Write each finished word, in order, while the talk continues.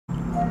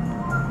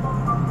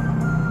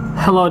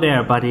Hello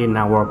there, buddy.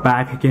 Now we're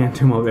back again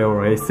to mobile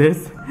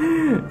Oasis.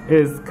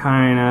 It's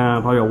kinda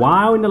probably a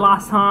while in the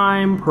last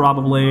time.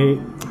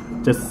 Probably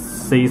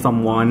just see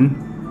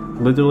someone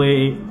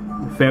literally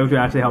fail to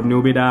actually help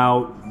newbie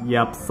out.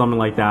 Yep, something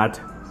like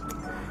that.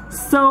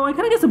 So I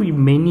kinda guess we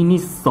mainly need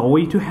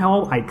Zoe to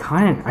help. I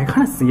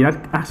kinda see that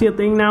actually a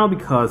thing now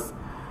because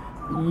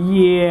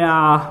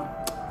yeah,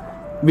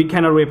 we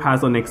cannot really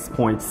pass on next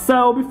point.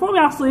 So before we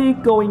actually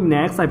going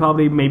next, I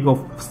probably maybe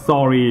go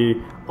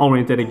story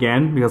oriented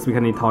again because we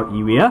can need to talk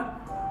Evia.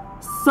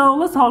 So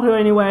let's talk to her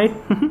anyway.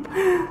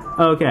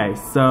 Okay,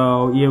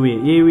 so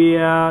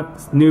Evia,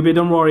 newbie,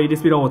 don't worry,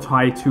 this video will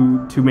try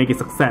to make it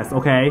success,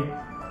 okay?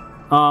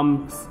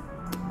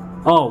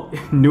 Oh,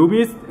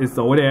 newbies is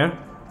over there.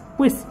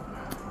 Wait,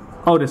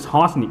 oh, there's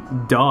Hosni,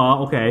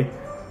 duh, okay.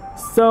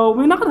 So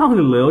we're not gonna talk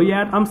to Lil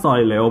yet. I'm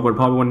sorry, Lil, but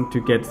probably want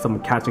to get some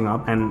catching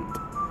up and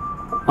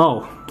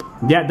oh,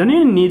 yeah, don't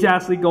even need to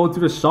actually go to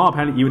the shop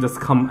and you just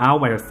come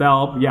out by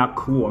yourself. Yeah,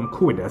 cool, I'm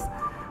cool with this.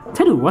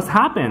 Tell you, what's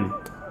happened?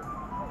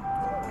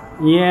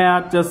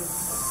 Yeah,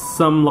 just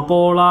some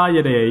Lakola,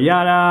 yada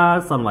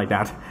yada, something like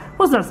that.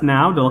 What's that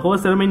now? The Lakola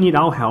said may need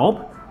our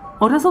help.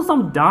 Oh, that's also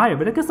some dye,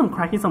 but I guess I'm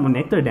cracking some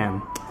nectar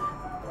then.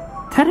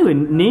 Tell you,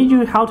 need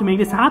you how to make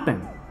this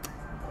happen.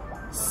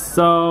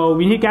 So,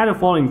 we need to gather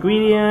 4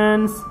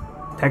 ingredients,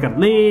 take up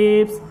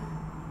leaves.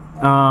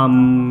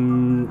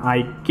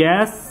 I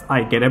guess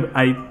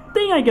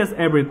I guess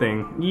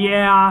everything.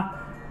 Yeah,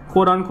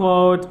 quote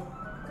unquote.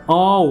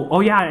 Oh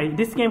yeah,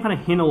 this game kind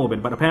of hint a little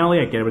bit, but apparently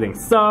I get everything.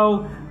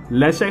 So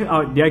let's check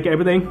out. Did I get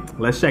everything?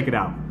 Let's check it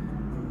out.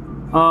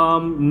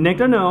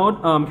 Nectar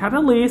node,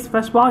 cactus leaves,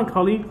 fastball, and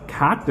curly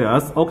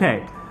cactus.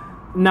 Okay,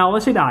 now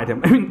let's check the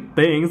item. I mean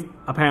things.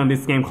 Apparently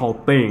this game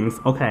called things.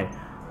 Okay.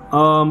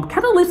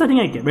 Cactus leaves. I think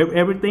I get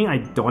everything. I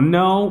don't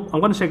know. I'm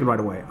gonna check it right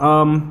away.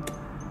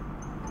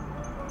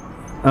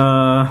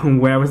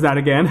 Where was that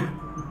again?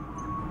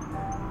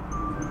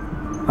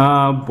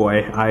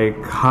 Boy, I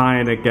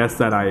kinda guess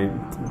that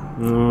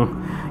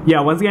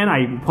yeah, once again,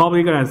 I'm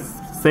probably gonna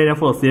say that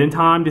for the second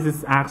time. This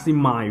is actually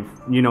my,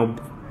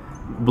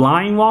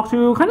 blind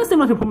walkthrough. Kinda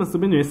similar to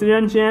Super Mystery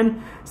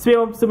Engine.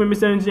 Speaking of Super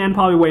Mystery Engine,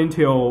 probably wait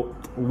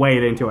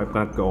until I'm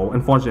gonna go.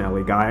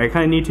 Unfortunately, guys, I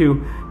kinda need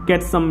to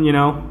get some,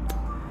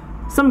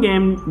 some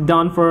game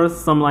done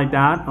first, something like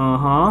that.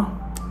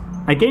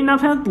 I gained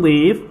enough time to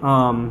leave.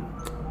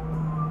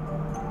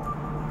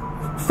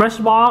 Fresh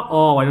bark,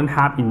 oh, I don't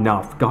have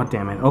enough. God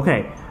damn it.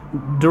 Okay.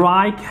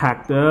 Dry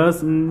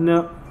cactus.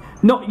 No,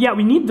 yeah,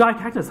 we need dry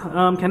cactus.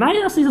 Can I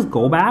actually just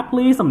go back,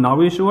 please? I'm not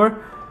really sure.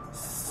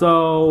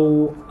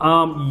 So,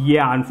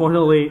 yeah,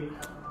 unfortunately,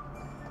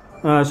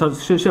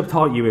 should have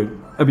taught you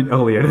a bit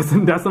earlier.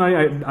 That's what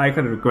I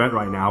kind of regret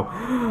right now.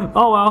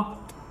 Oh well.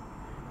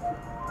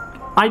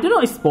 I don't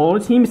know if Spoiler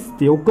Team is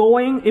still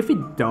going. If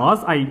it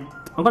does, I'm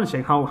gonna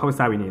check how much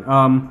that we need.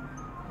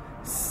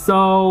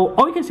 So,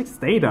 oh, you can check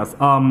status.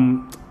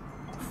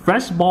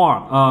 Fresh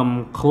bark,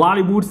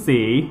 Cloudy Wood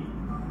Sea.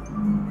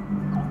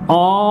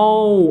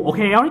 Oh,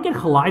 okay, I already get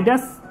Collide,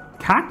 that's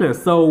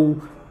cactus, so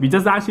we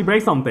just actually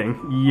break something.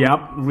 Yep,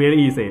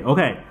 really easy.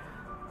 Okay.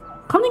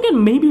 Come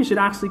again, maybe you should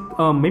actually,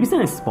 maybe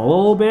send a spoiler a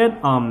little bit.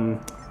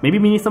 Maybe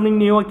we need something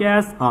new, I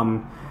guess.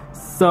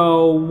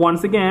 So,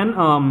 once again,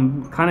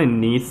 kind of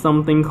need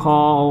something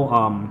called,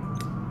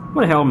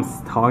 what the hell am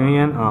I talking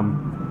again?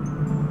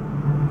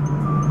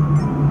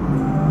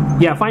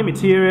 Yeah, find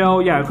material.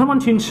 Yeah, I kind of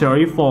want to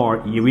cherry for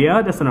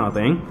Evia. That's another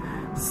thing.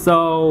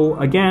 So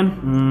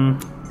again,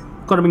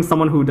 gotta bring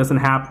someone who doesn't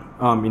have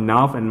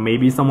enough, and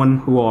maybe someone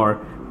who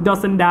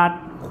doesn't that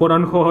quote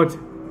unquote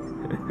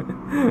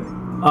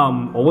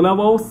O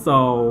level.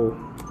 So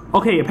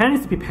okay, apparently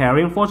it's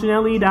preparing.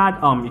 Unfortunately,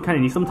 that you kind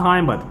of need some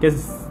time, but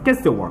guess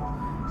still work.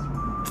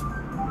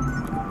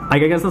 I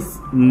guess it's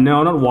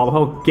not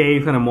Wobble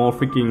Gate kind of more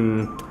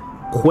freaking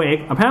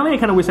quick. Apparently, I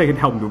kind of wish I could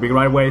help Newbie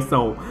right away.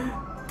 So.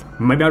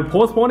 Maybe I'll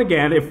postpone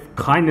again if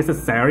kind of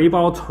necessary, but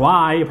I'll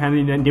try.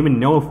 Apparently, didn't even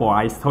know before.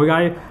 I told you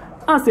guys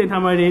at the same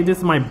time already. This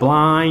is my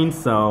blind,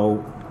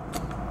 so.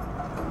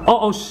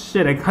 Oh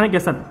shit! I kind of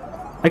guess that.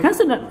 I kind of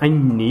said that I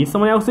need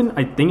someone else in.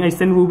 I think I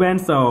sent Ruben,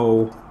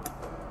 so.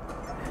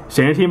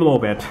 Change the team a little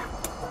bit.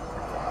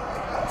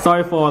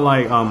 Sorry for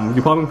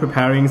you probably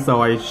preparing,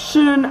 so I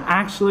shouldn't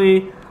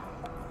actually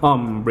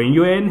bring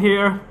you in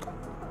here.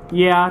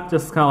 Yeah,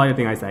 just kind of like the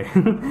thing I say.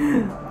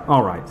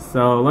 All right,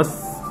 so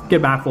let's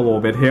get back for a little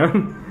bit here.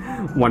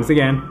 Once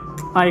again,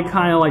 I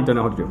kind of don't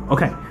know how to do.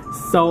 Okay,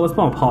 so let's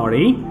put a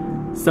party.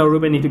 So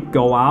Ruben need to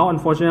go out,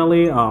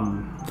 unfortunately.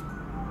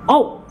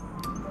 Oh,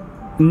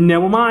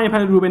 never mind.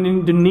 Apparently Ruben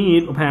didn't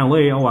need.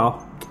 Apparently, oh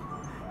well.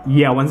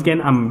 Yeah, once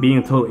again, I'm being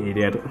a total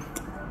idiot.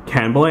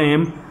 Can't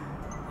blame.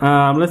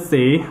 Let's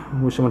see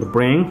which one to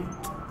bring.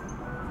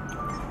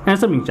 And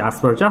something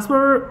Jasper.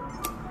 Jasper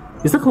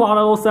is a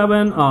Colorado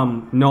 7.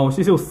 No,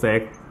 she's still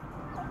sick.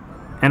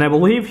 And I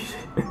believe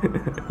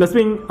let's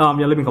bring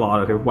living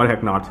Colorado too. Why the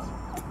heck not?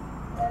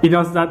 He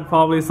does that,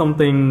 probably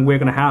something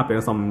weird gonna happen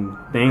or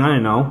something, I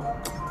don't know.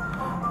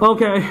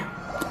 Okay.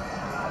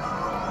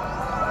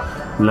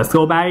 Let's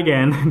go back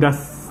again.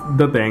 That's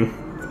the thing.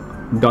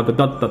 Dot dot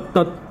dot dot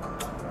dot.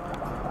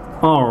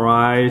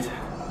 Alright.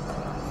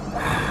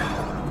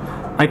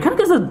 I kind of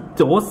guess a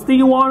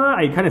Dusty Water.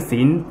 I kind of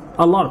seen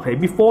a lot of play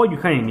before. You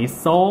kind of need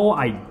soul.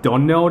 I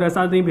don't know that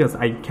something because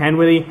I can't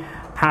really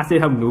pass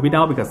it have newbie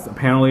out because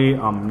apparently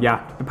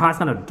yeah, the pass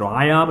kind of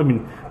dry up. I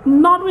mean,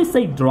 not really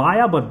say dry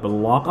up, but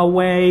block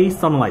away,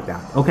 something like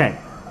that. Okay.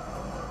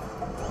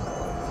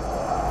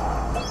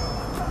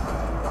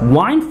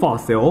 Wine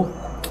fossil.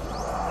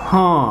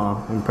 Huh.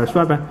 Impressed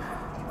by that.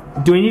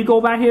 Do we need to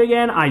go back here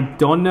again? I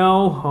don't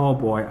know. Oh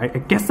boy. I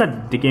guess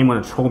that the game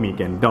gonna troll me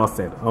again, does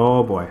it?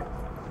 Oh boy.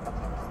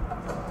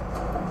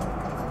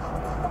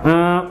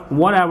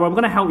 Whatever. I'm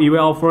gonna help you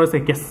out first. I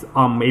guess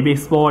maybe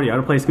explore the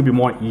other place could be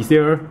more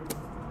easier.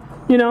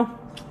 You know.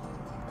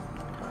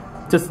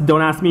 Just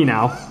don't ask me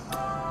now.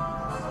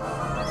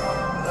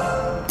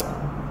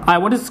 I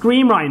want to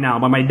scream right now,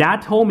 but my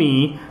dad told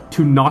me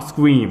to not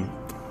scream.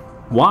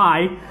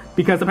 Why?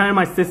 Because apparently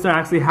my sister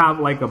actually have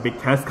like a big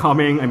test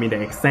coming. I mean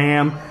the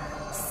exam.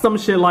 Some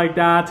shit like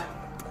that.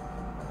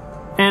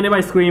 And if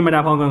I scream, my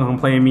dad probably gonna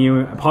complain me.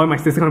 Probably my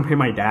sister gonna complain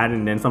my dad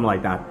and then something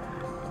like that.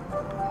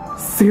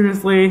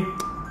 Seriously?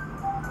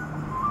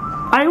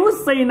 I would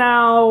say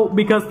now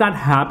because that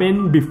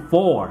happened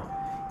before.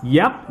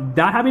 Yep,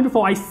 that happened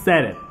before I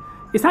said it.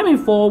 It's happened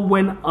before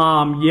when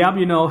yep,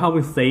 you know how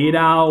we say it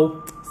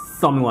out.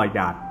 Something like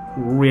that.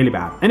 Really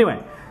bad.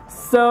 Anyway.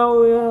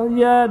 So,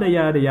 yada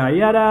yada yada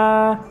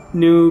yada.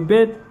 New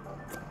bit.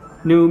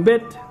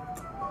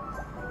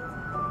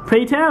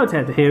 Pray tell,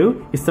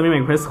 Tattoo, is something my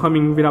request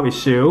coming without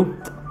issue?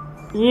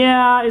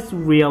 Yeah, it's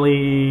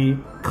really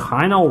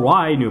kinda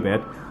alright, new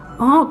bit.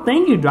 Oh,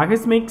 thank you, Druak.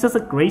 This makes us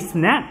a great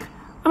snack.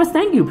 I must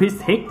thank you, please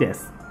take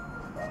this.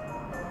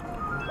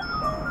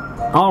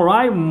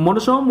 Alright,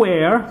 Monoshon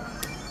where?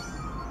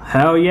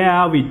 Hell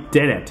yeah, we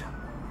did it.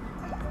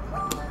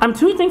 I'm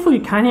truly thankful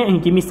you kinda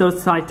and give me so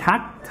side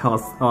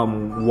tactics,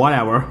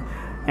 whatever.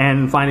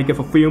 And finally get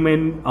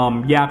fulfillment.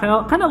 Yeah,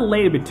 kinda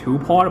late a bit too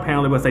part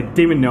apparently because I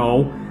didn't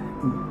know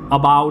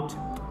about.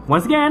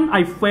 Once again,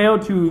 I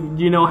failed to,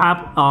 you know,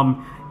 have,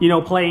 you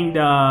know, playing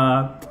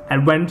the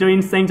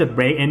adventuring thing to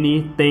break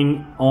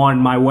anything on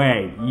my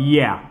way.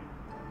 Yeah.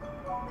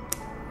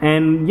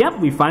 And yep,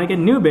 we finally get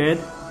new bit.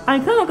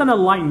 I'm kinda gonna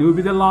like new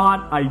bit a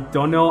lot. I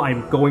don't know,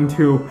 I'm going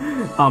to,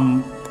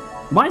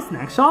 why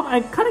snack shop?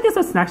 I kinda guess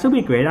a snack shop would be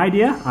a great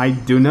idea. I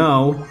do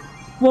know.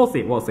 We'll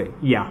see,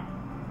 yeah.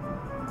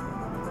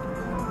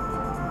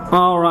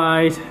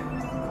 Alright.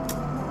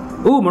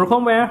 Ooh, more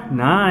conware.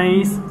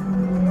 Nice.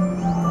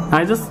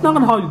 I just not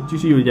gonna talk to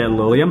you yet,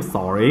 Lily. I'm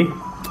sorry.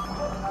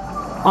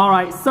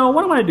 Alright, so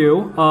what I'm gonna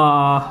do,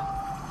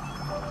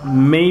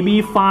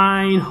 maybe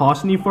find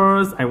Hoshini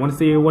first. I want to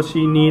see what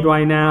she need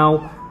right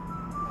now.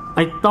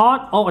 I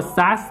thought, oh, a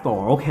SAS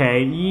store.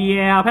 Okay,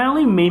 yeah.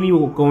 Apparently, maybe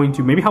we're going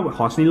to maybe help with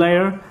Hoshini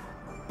later.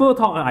 We'll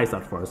talk at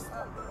Isaac first.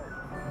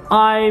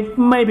 I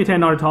may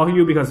pretend not to talk to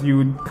you because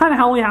you kind of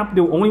only have to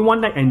do only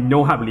one deck and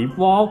don't have leaf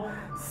wall.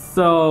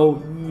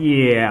 So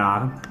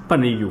yeah, but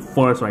I need you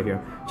first right here.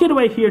 Get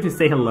away here to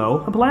say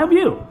hello. A polite of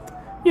you.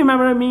 You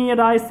remember me at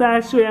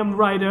Isaac? Sure, I'm a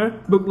writer,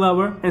 book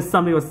lover, and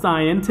something of a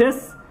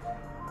scientist.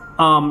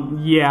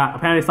 Yeah,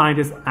 apparently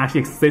scientists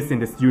actually exist in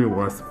this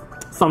universe.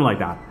 Something like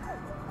that.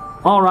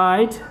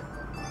 Alright.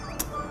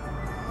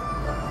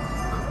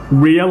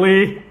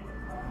 Really?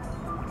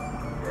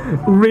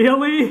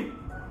 Really?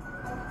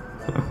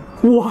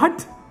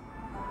 What?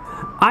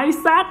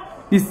 Isaac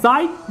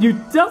decide you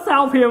just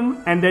help him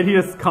and then he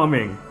is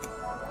coming.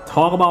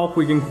 Talk about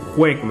freaking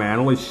quick, man.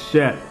 Holy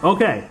shit.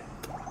 Okay.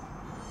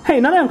 Hey,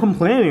 now that I'm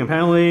complaining,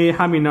 apparently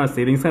having another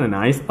sitting is kinda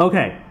nice.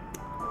 Okay.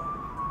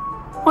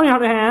 On the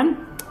other hand,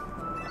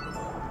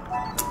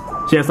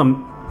 she has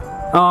some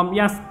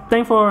yes,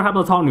 thanks for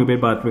having to talk a little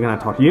bit, but we're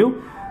gonna talk to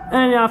you.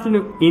 And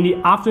in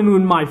the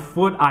afternoon, my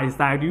foot,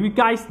 Isaac. Do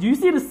you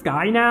see the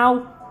sky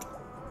now?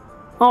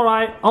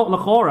 Alright. Oh,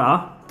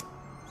 Lakora.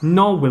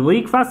 No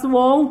League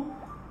Festival?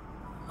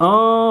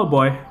 Oh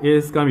boy,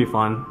 it's gonna be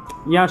fun.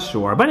 Yeah,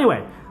 sure. But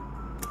anyway.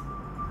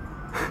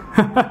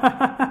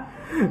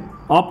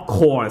 Of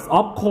course,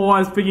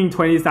 freaking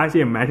 20 is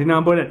actually a magic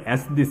number that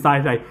S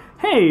decides like,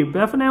 hey,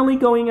 definitely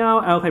going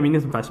out. Okay, we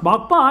need some fresh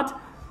box, but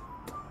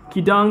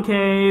Kidang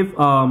Cave,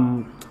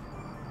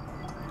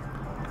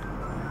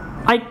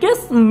 I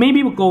guess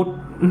maybe we'll go.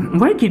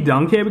 Where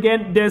Kidang Cave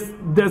again?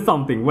 There's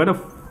something. Where the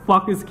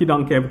fuck is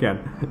Kidang Cave again?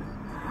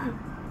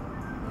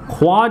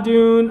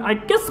 Quadoon. I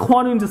guess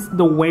Quadoon is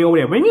the way over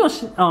there. When you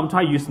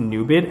try to use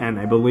Nubit, and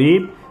I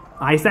believe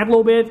Isaac a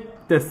little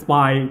bit,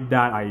 despite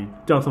that I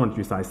just want to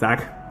use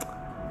Isaac.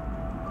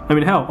 I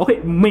mean, hell.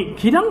 Okay, wait,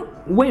 Kidang.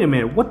 Wait a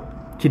minute.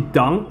 What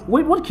Kidang?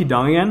 Wait, what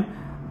Kidang again?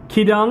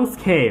 Kidang's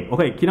Cave.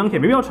 Okay, Kidang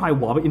Cave. Maybe I'll try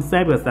Wobbit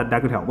instead because that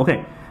could help.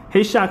 Okay.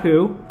 Hey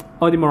Shaku.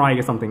 Or the Mariah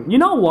or something. You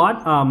know what?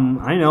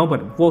 I know,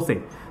 but we'll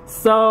see.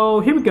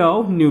 So here we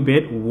go. New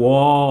bit.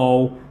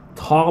 Whoa.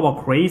 Talk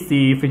about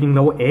crazy. Freaking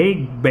no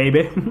egg,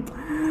 baby.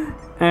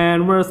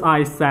 And where's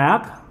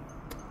Isaac?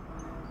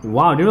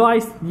 Wow, do you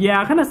realize?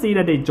 Yeah, I kind of see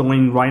that they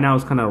joined right now.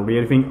 It's kind of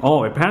weird thing.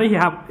 Oh, apparently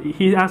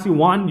he's actually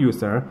one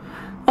user.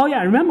 Oh yeah,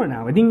 I remember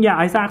now. I think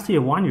yeah, it's actually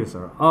a one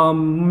user.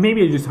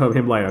 Maybe I just heard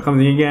him later.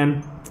 Coming in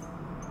again.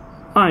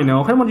 I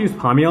know. I kind of want to use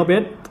Palmy a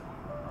bit.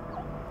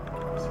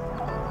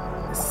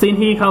 Since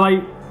he kind of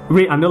like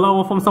read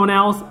underlevel from someone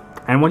else,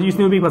 and want to use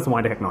newbie, plus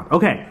why the heck not?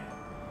 Okay.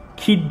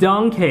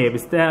 Kidung Cave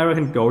is there. I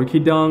can go to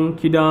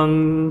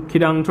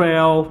Kidung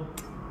Trail.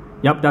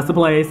 Yep, that's the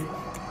place.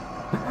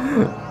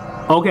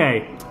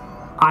 Okay.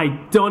 I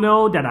don't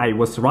know that I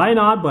was right or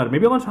not, but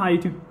maybe I'm gonna try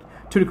to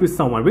recruit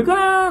someone. We're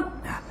gonna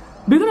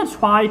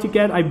try to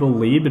get, I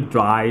believe, the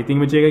dry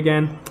thingamajig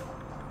again.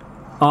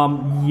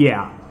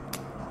 Yeah.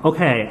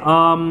 Okay.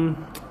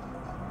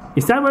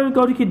 Is that where we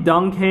go to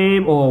Kidung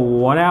Cave or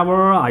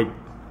whatever?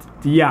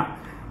 Yeah.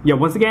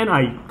 Once again,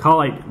 I call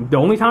like the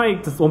only time I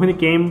just open the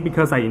game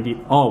because I indeed.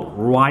 Oh,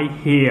 right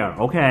here.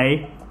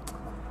 Okay.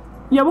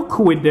 Yeah, we're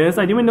cool with this.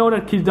 I didn't even know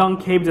that Kidung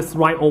Cave just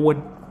right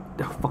over.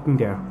 Fucking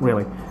there,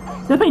 really.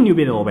 Let's play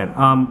Newbit a little bit.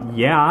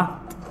 Yeah.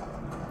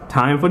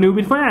 Time for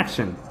Newbit for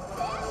action.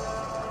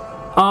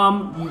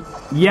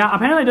 Yeah,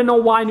 apparently I don't know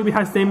why Newbit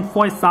has the same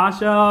voice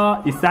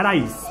Sasha. Is that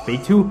I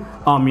speak to?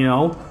 You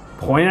know,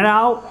 point it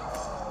out.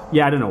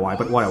 Yeah, I don't know why,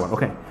 but whatever.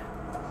 Okay.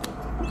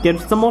 Get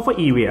some more for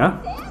Evia.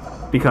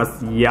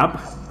 Because, yep.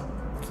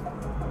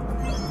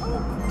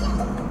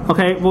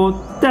 Okay, we're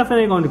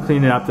definitely going to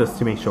clean it up just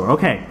to make sure.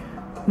 Okay.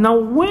 Now,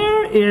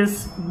 where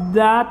is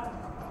that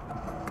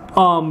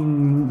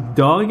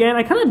dog again?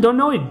 I kind of don't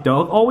know if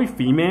dog always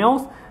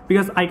females,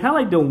 because I kind of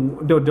like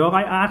the dog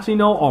I actually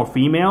know are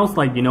females,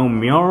 like, you know,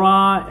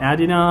 Miura,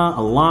 Adina,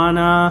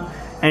 Alana,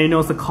 and you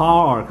know, Sakar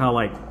are kind of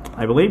like,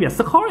 I believe, yeah,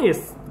 Sakar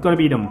is gonna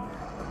be the,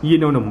 you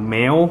know, the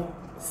male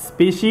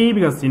species,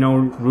 because, you know,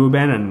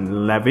 Ruben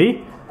and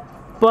Levi,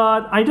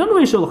 but I don't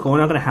really sure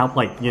Lakona gonna help,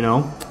 like, you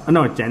know, I don't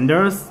know,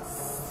 gender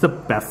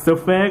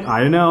specific,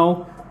 I don't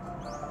know.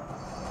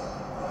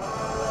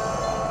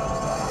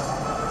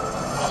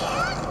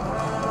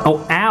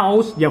 Oh,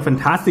 ouch! Yeah,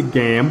 fantastic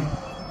game.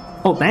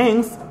 Oh,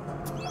 thanks.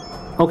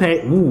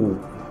 Okay,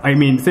 ooh. I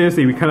mean,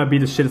 seriously, we kind of beat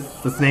the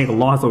snake a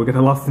lot, so we got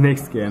a lot of snake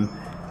skin.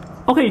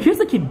 Okay, here's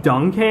the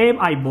Kidung Cave.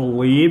 I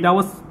believe that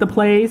was the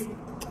place.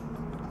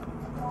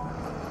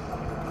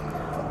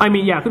 I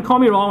mean, yeah, could call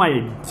me wrong. I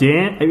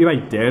did, if I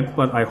did,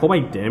 but I hope I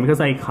didn't, because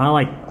I kind of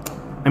like.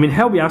 I mean,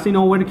 hell, we actually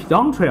know where the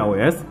Kidung Trail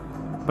is,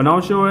 but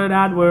not sure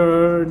that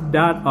where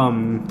that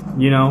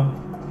you know.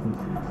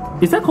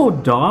 Is that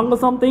called Dong or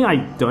something? I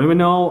don't even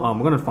know.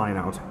 We're gonna find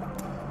out.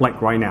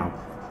 Like right now.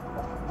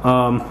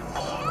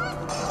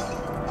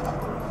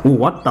 Ooh,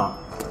 what the?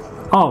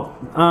 Oh,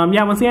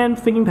 yeah, once again,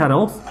 thinking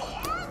petals.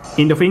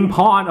 In the thing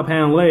pot,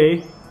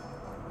 apparently.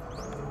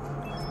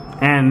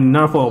 And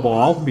Nerfo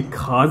ball,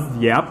 because,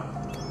 yep.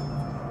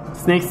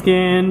 Snake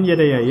skin,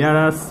 yada yada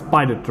yada,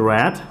 spider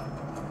dread.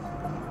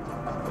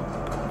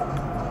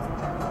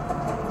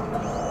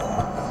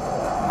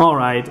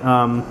 Alright,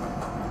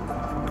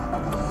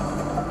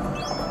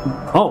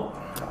 oh,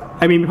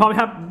 I mean, we probably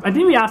have. I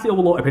think we actually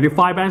overload a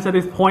 55 bands at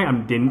this point. I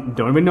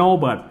don't even know,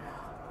 but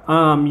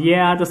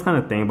yeah, just kind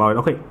of think about it.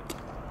 Okay,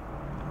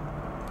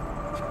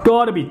 you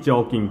gotta be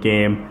joking,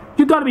 game.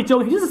 You gotta be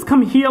joking. You just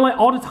come here like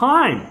all the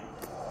time.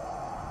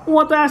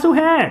 What the actual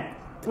heck?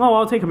 Oh,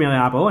 I'll take a Chameleon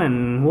Apple.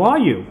 And who are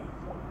you?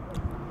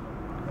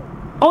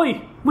 Oi,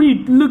 what do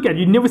you look at?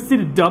 You never see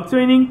the dog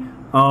training?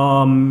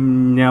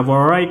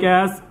 Never, I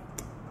guess.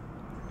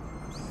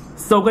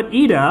 So good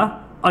either.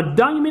 A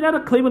dog you made out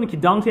of clip on the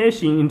Kidung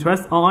Taishin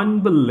interest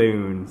on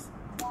balloons.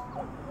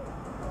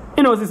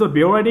 You know, this would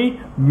be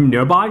already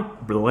nearby.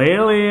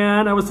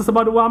 Brilliant. I was just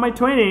about to run my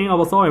training. I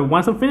was already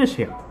once I'm finished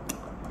here.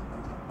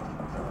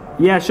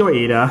 Yeah, sure,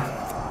 Ida.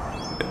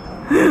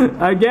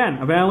 Again,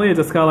 apparently I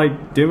just kind of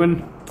like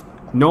didn't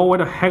know where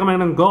the heck am I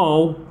gonna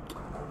go.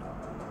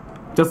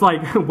 Just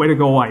like, way to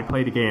go, I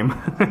played the game.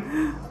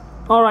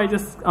 Alright,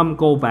 just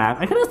go back.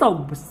 I kind of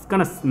thought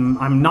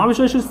I'm not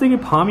sure I should stick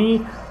with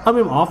Palmy a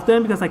bit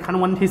often, because I kind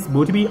of want his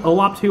mood to be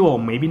up too, or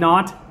maybe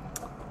not.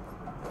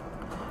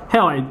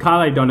 Hell, I kind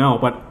of like don't know,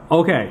 but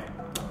okay.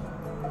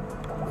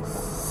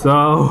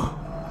 So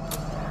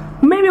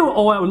maybe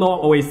we'll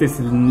Oasis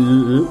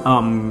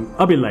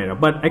a bit later,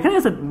 but I kind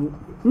of said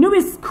Noob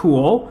is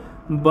cool,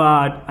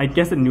 but I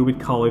guess the Noob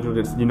college will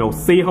just, you know,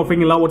 see how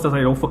freaking level just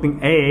like don't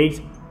fucking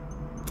age.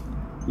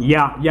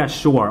 Yeah,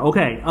 sure.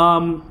 Okay,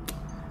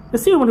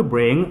 let's see what I want to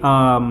bring.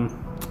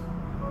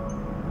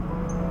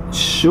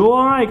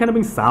 Sure, I kind of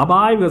bring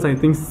Sabai, because I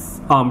think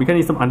we can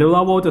need some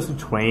underlevel just to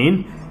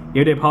train.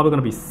 If they're probably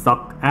gonna be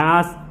suck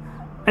ass.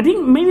 I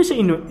think maybe I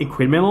should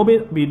equipment a little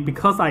bit,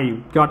 because I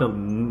got the,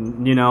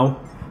 you know,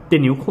 the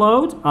new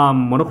clothes,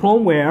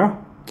 monochrome wear.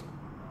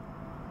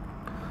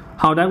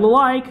 How that look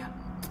like?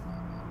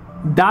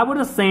 That was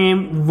the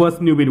same was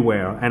newbie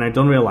wear, and I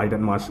don't really like that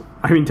much.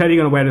 I mean, Teddy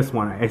gonna wear this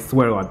one, I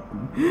swear to God.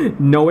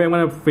 No way I'm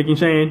gonna freaking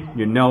change.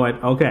 You know it.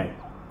 Okay.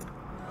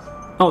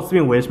 Oh, speaking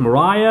of which,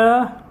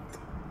 Mariah.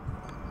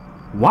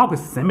 Wow, with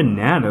 7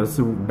 bananas.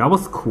 That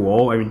was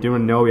cool. I mean,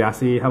 didn't know we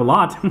actually have a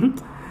lot.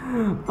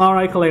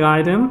 Alright, collect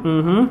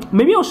item.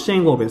 Maybe I'll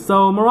change a little bit.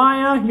 So,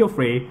 Mariah, you're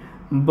free.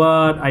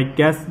 But I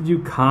guess you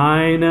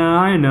kinda,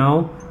 I don't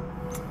know.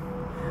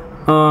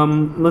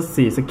 Let's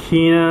see,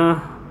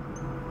 Sakina.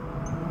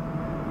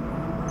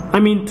 I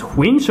mean,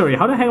 Twin Cherry,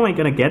 how the heck am I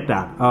gonna get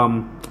that?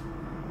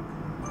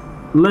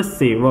 Let's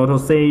see, Roto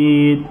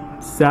Said,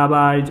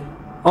 Savage.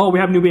 Oh, we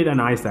have Nubit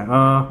and Isaac.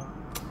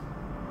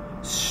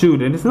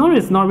 Shoot, it's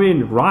not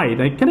really right.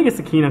 I kinda guess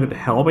Sakina could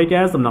help, I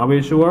guess. I'm not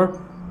really sure.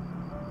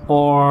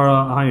 Or,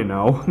 I don't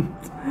know.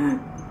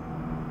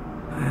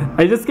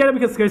 I just get it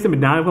because Scarce and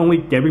Banana only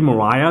giving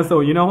Mariah, so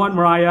you know what,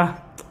 Mariah?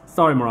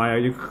 Sorry, Mariah,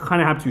 you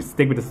kind of have to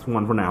stick with this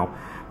one for now.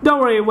 Don't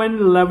worry,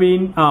 when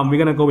Levin, we're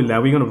gonna go with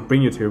Levin, we're gonna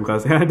bring you to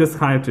because this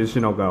kind of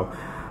traditional go.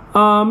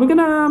 We're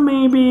gonna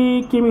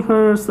maybe giving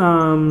her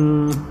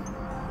some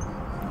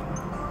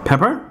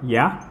pepper,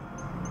 yeah.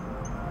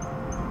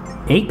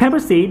 8 pepper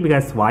seed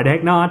because why the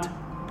heck not?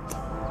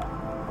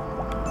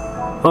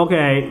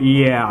 Okay,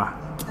 yeah.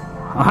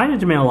 Hi,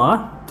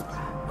 Jamila.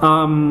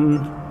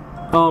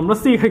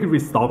 Let's see if I can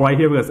restock right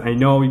here because I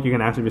know you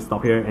can actually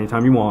restock here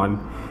anytime you want.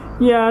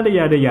 Yada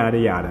yada yada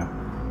yada.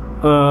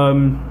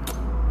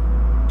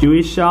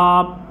 Jewish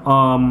shop.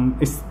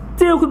 It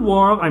still could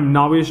work. I'm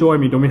not really sure. I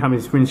mean, don't have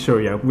any screen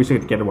sure yet. We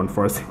should get one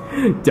first.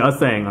 Just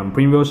saying.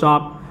 Premium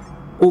shop.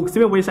 Oh,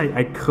 still wish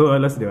I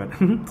could. Let's do it.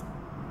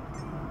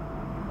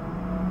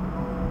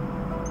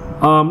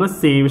 Let's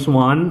see which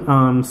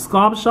one.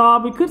 Scarf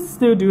shop. We could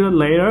still do it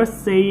later.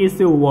 Say it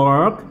still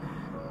work.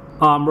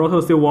 Roto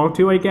still work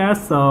too, I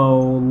guess. So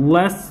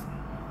let's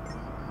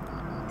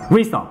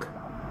restock.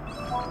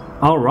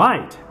 All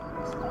right.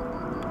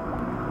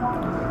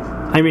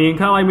 I mean,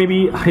 kind of like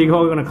maybe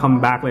you're gonna come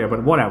back later,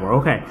 but whatever.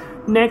 Okay.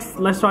 Next,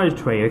 let's try to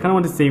trade. I kind of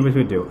want to see what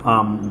we do.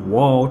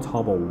 Whoa,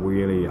 Topple,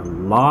 really a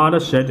lot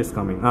of shit is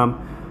coming.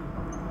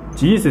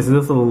 Jesus,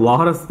 there's a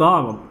lot of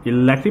stuff.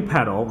 Electric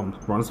pedal,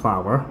 bronze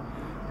power.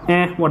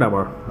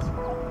 Whatever.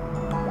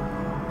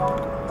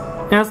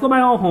 And let's go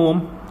back all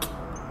home.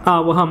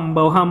 Humble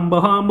home.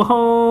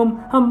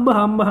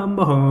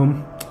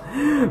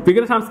 We're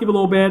gonna time skip a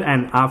little bit,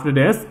 and after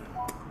this,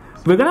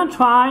 we're gonna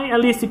try at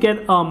least to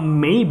get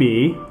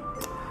maybe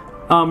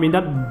in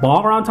that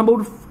ball around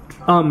Tumblewood,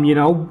 you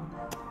know,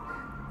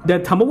 the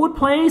Tumblewood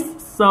place.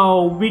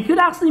 So we could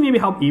actually maybe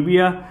help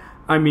Evia.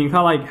 I mean, kind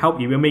of like help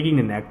Evia making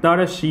the nectar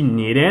that she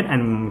needed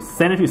and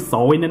send it to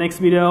Soul in the next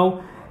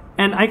video.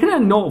 And I kind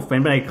of no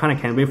offense, but I kind of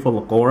can't wait for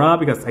Lagora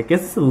because I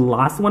guess it's the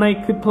last one I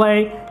could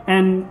play.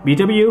 And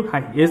BW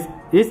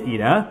is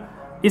Ida.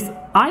 It's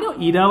either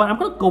Ida, but I'm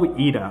gonna go with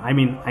Ida. I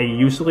mean, I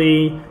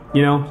usually,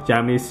 you know,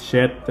 Japanese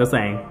shit. Just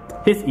saying,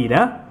 it's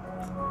Ida.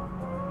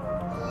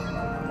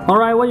 All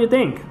right, what do you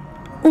think?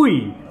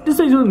 Ui, this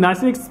is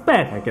nice to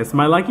expect. I guess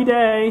my lucky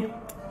day.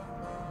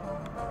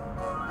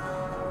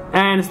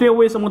 And speaking of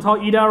which, I'm gonna talk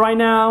Ida right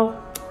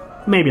now.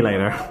 Maybe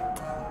later.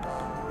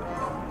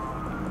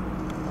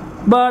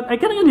 But I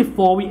kind of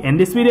before we end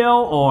this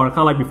video, or kind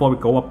of like before we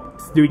go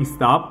up doing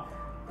stuff,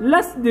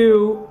 let's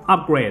do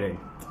upgrading.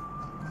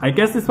 I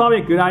guess it's probably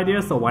a good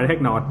idea, so why the heck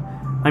not?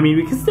 I mean,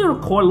 we can still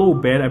record a little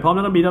bit. I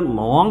probably not gonna be that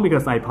long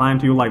because I plan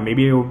to like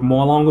maybe a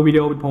more longer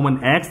video with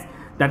Pokemon X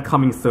that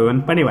coming soon.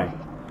 But anyway,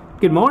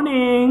 good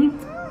morning,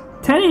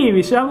 Teddy.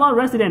 We should have a lot of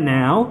resident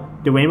now.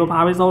 The rainbow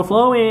power is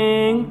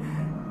overflowing.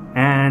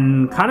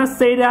 And kind of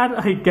say that,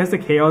 I guess the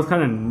Chaos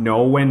kind of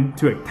know when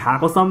to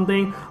attack or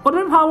something.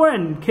 Other Power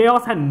and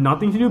Chaos had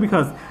nothing to do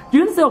because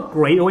you can still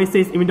upgrade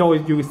Oasis even though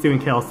you're still in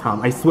Chaos time.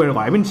 I swear to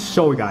God, I've been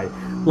showing you guys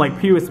like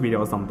previous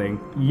video or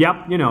something.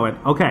 Yep, you know it.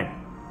 Okay.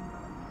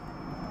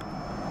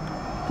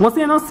 Once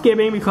again, I'm not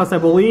skipping because I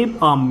believe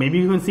maybe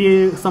you can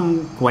see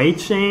some great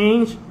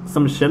change,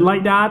 some shit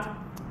like that.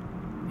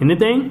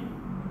 Anything?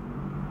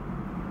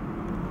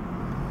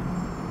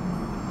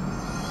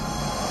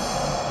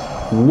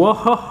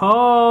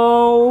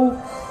 Whoa!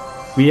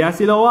 We are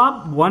still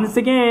up once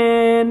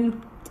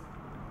again.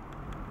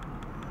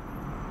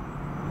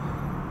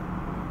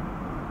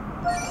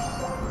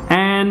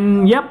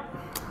 And yep.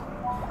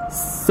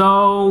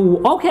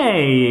 So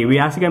okay, we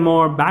actually get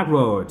more back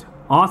road.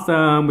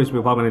 Awesome, which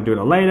we're probably gonna do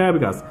that later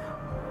because.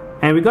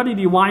 And we got the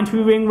divine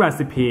two-ring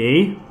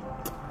recipe.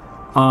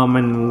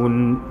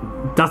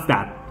 And does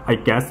that, I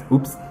guess.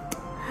 Oops.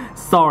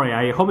 Sorry,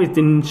 I hope it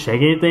didn't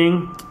shake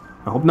anything.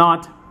 I hope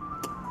not.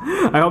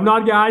 I hope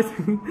not, guys.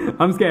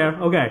 I'm scared.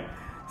 Okay,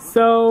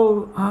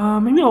 so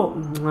maybe I'll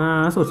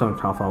that's what I'm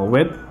trying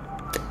with.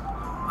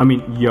 I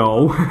mean,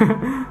 yo.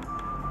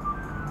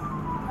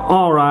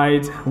 All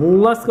right,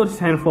 let's go to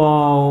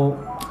Tenfall.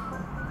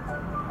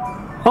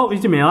 Oh,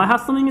 is Jamila have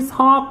something in his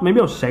heart?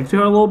 Maybe I'll shake to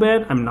her a little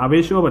bit. I'm not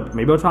really sure, but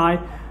maybe I'll try.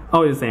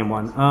 Oh, it's the same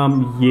one.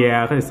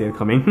 Yeah, I can see it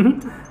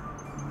coming.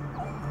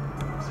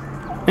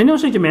 I know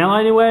shake Jamila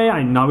anyway.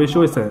 I'm not really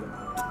sure it's a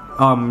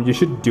you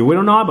should do it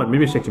or not, but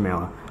maybe shake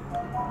Jamila.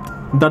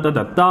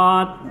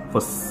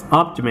 What's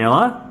up,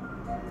 Jamila?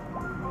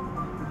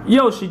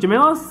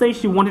 Jamila says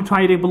she wanted to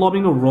try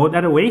developing a road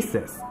at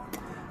Oasis.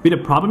 With the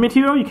proper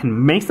material, you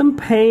can make some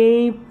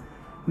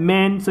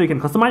pavement so you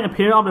can customize the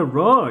appearance of the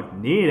road.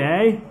 Neat,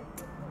 eh?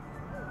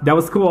 that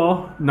was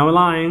cool, no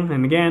lying.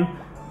 And again,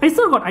 I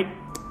still got, I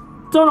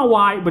don't know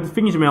why, but the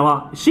thing is,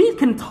 Jamila, she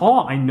can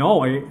talk, I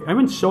know, I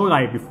haven't shown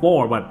like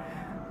before, but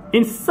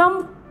in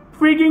some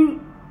freaking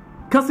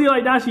cutscene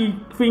like that, she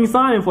freaking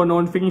silent for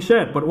no freaking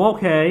shit, but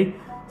okay.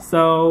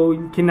 So,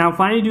 you can now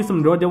finally do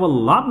some road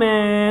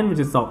development, which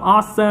is so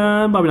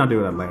awesome, but we'll not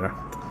do that later.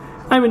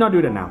 I will not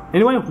do that now.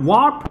 Anyway,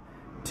 warp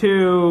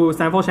to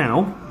Sanford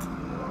channel.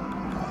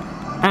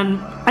 And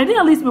I think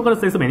at least we're gonna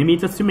save some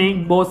enemies just to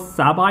make both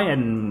Sabai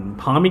and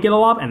Pami get a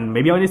lot, and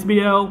maybe on this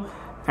video.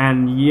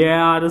 And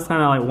yeah, I just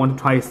kinda like want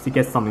to try to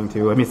get something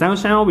too. I mean,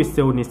 Sanford channel, we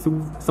still need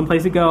some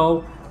place to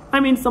go. I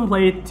mean, some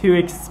place to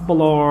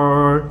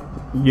explore,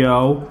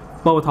 yo.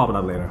 But we'll talk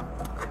about that later.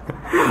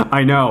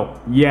 I know,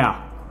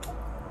 yeah.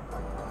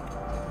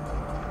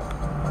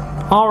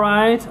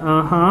 Alright,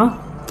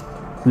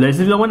 Let's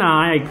see when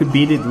I could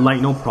beat it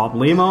like no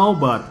problemo,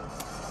 but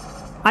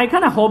I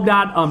kinda hope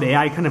that the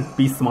AI kinda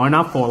be smart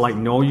enough for like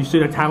no you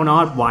should attack or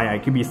not, why I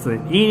could be such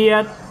an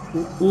idiot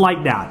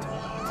like that.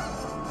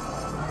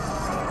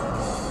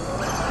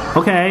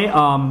 Okay,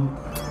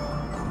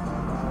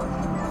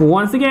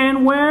 once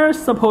again we're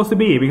supposed to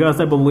be, because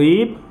I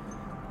believe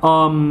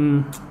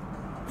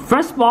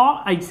fresh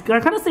ball, I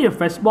kinda say a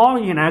fresh ball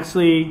you can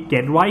actually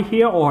get right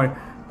here, or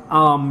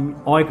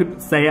I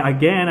could say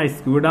again, I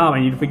screwed up, I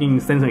need to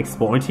freaking send some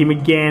explorer team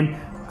again.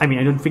 I mean,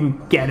 I don't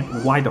freaking get it,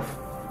 why the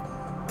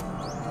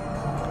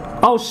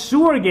oh,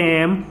 sure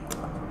game.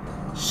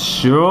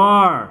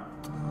 Sure.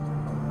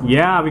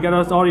 Yeah, we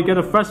already got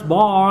a fresh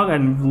ball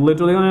and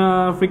literally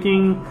gonna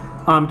freaking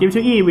give it to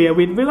E. We're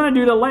gonna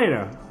do that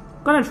later.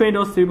 Gonna train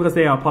those two because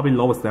they are probably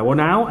lowest level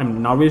now.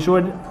 I'm not really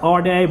sure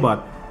are they,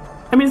 but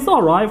I mean, it's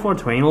alright for a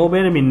train a little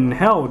bit. I mean,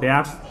 hell,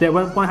 they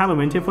won't have a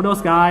mentor for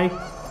those guys.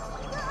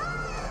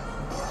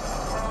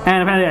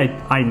 And apparently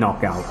I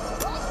knock out.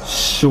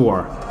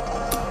 Sure.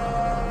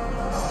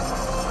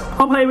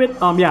 I'll play with,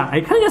 yeah,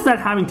 I kinda just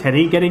started having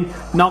Teddy getting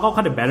knocked out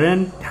kinda better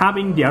than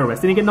having the other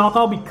resident get knocked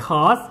out,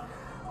 because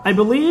I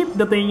believe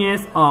the thing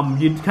is,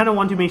 you kinda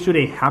want to make sure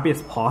they're happy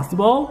as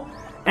possible.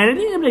 And I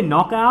think if they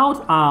knock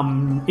out,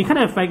 it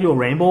kinda affects your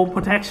rainbow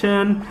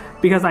protection,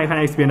 because I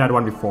kinda experienced that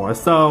one before,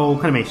 so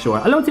kinda make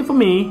sure. A little tip for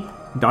me,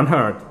 don't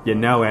hurt, you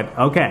know it,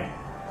 okay.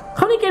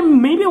 Coming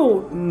game, maybe it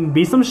will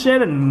be some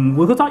shit and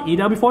we could talk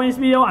Ida before in this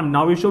video. I'm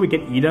not really sure we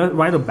get Ida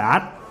right or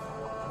bad.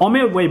 Or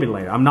maybe wait a bit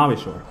later, I'm not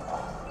really sure.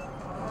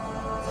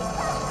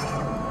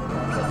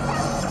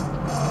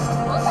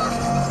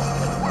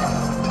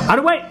 Out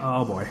of the way!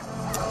 Oh boy.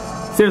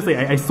 Seriously,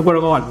 I swear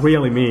to God,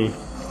 really me.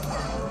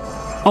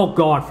 Oh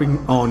God,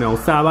 freaking, oh no,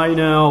 Sabai,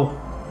 no.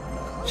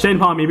 Shame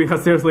upon me,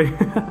 because seriously.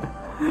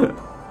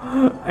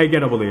 I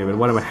cannot believe it,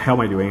 what the hell am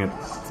I doing it?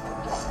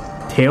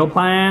 Tail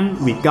plan,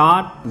 we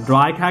got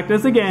dry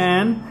cactus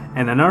again,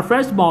 and another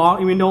fresh bar,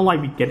 even though like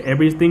we get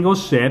every single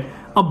shit,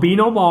 a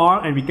Beano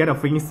bar, and we get a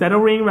freaking settle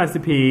ring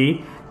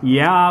recipe.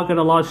 Yeah, I got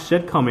a lot of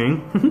shit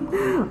coming.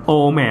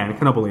 Oh man, I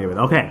cannot believe it.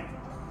 Okay.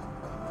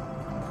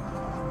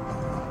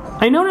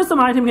 I know there's some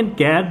item we can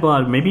get,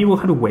 but maybe we'll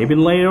have to wait a bit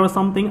later or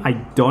something. I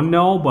don't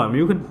know, but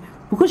maybe we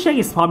could check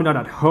it's probably not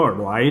that hurt,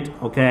 right?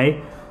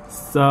 Okay.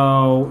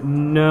 So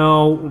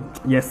no.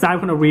 Yeah, Sam's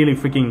gonna really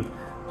freaking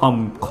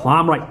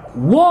climb right.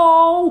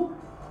 Whoa!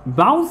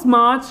 Bounce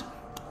much.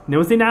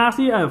 Never seen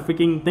actually a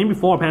freaking thing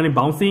before. Apparently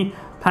bouncy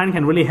pan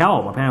can really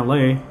help,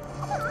 apparently.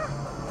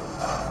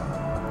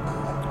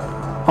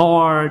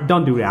 Or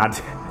don't do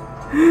that.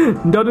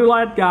 Don't do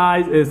that,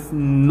 guys. It's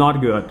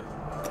not good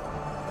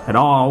at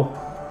all.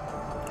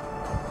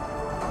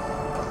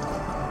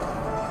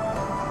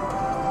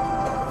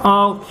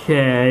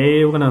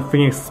 Okay, we're gonna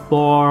freaking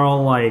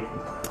explore, like,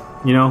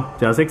 you know,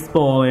 just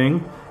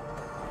exploring.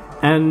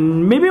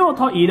 And maybe we'll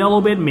talk Ida a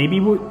little bit. Maybe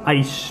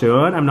I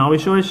should. I'm not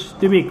really sure it's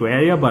to be a great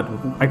idea, but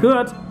I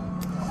could.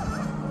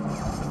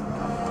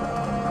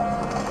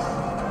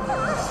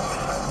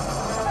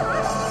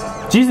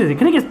 Jesus, it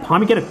kinda gets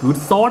Palmy get a good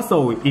sword,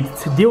 so it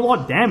deal a lot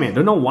of damage.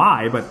 Don't know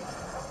why, but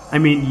I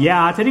mean,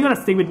 yeah, Teddy gonna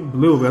stick with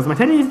blue because my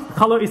Teddy's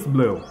color is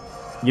blue.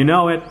 You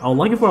know it. I'll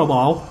like it for a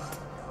ball.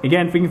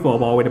 Again, thinking for a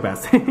ball with the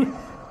best.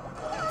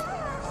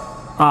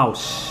 Oh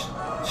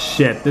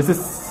shit! This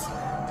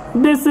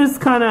is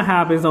kind of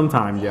happens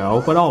sometimes,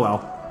 yo. But oh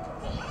well.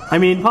 I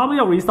mean, probably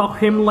I'll restock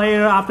him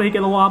later after he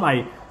get a up.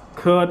 I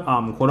could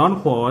quote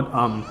unquote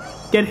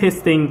get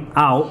his thing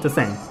out. Just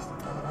saying.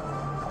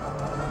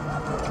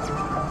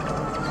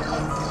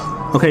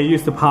 Okay,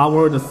 use the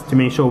power just to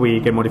make sure we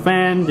get more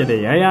defense. Yada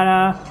yada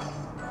yada.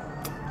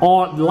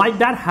 Or like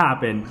that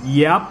happened.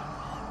 Yep.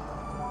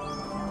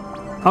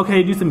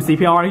 Okay, do some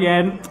CPR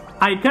again.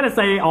 I kinda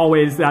say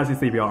always as a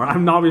CPR.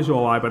 I'm not really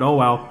sure why, but oh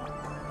well.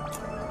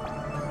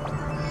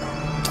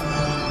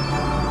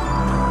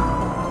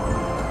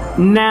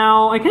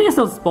 Now, I can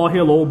just spot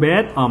here a little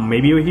bit.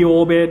 Maybe we heal a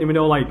little bit, even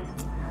though like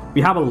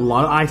we have a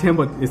lot of items,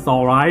 but it's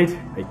alright,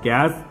 I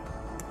guess.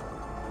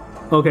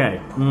 Okay.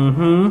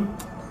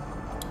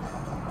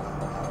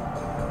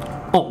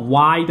 Oh,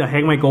 why the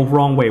heck am I going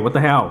wrong way? What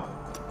the hell?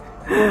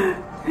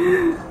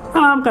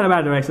 I'm kind of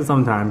bad direction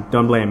sometimes.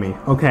 Don't blame me.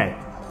 Okay.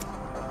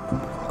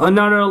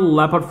 Another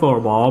leopard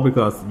ball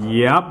because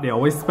yep, they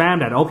always spam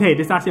that. Okay,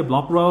 this is actually a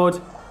block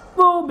road.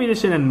 We'll beat the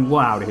shit and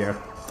we're out of here.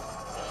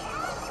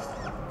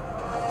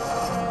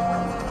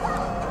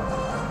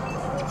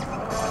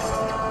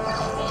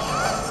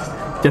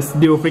 Just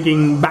do a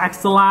freaking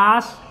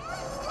backslash.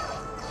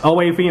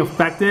 Always freaking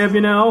effective,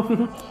 you know.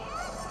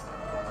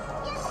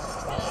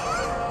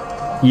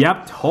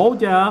 Yep,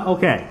 told ya.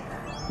 Okay,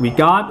 we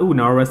got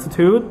no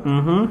restitute.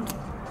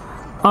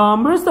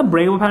 Where's the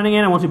break weapon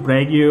again? I want to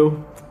break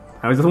you.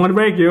 I just want to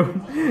break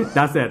you.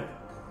 That's it.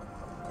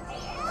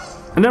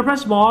 Another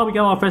fresh ball. We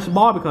got a fresh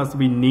ball because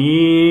we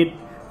need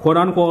quote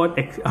unquote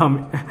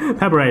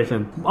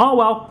preparation. Oh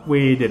well,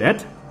 we did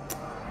it.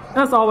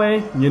 As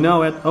always, you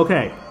know it.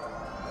 Okay.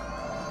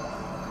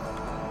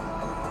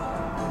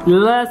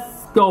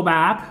 Let's go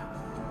back.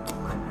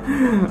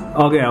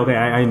 Okay,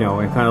 I know.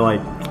 I kind of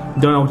like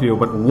don't know what to do,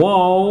 but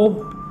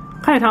whoa,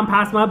 kind of time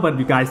passed by. But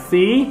you guys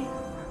see?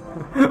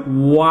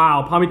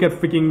 Wow, probably get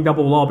freaking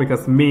double low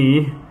because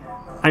me.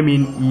 I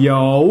mean,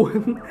 yo.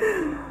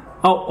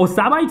 Oh,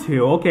 Osabai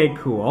too. Okay,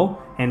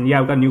 cool. And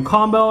yeah, we got a new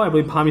combo. I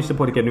believe Palmy should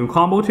get a new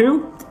combo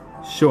too.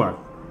 Sure.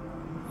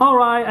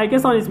 Alright, I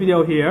guess on this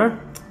video here.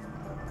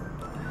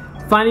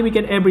 Finally, we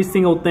get every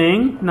single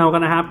thing. Now we're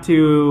gonna have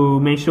to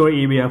make sure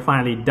we are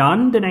finally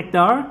done the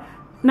nectar.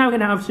 Now we're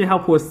gonna have to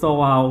help with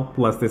Soal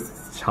plus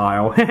this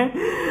child.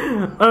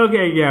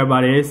 Okay, yeah,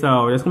 everybody.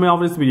 So that's gonna be all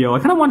for this video. I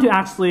kind of want to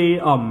actually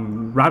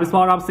wrap this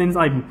part up since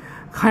I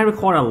kind of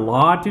recorded a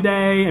lot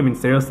today. I mean,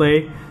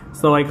 seriously.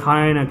 So I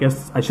kind of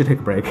guess I should take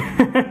a break.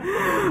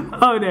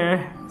 Oh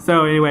there.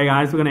 So anyway,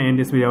 guys, we're gonna end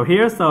this video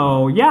here.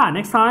 So yeah,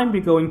 next time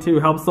we're going to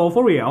help Soul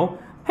for real.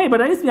 Hey,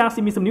 but at least we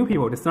actually meet some new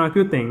people. That's not a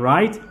good thing,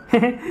 right?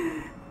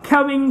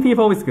 Coming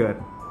people is good.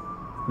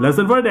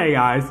 Lesson for the day,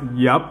 guys.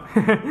 Yup.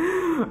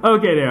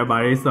 Okay there,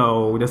 everybody.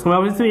 So that's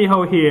gonna be this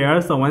video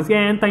here. So once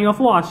again, thank you all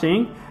for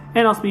watching,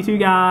 and I'll speak to you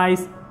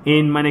guys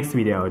in my next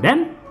video.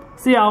 Then,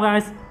 see y'all,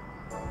 guys.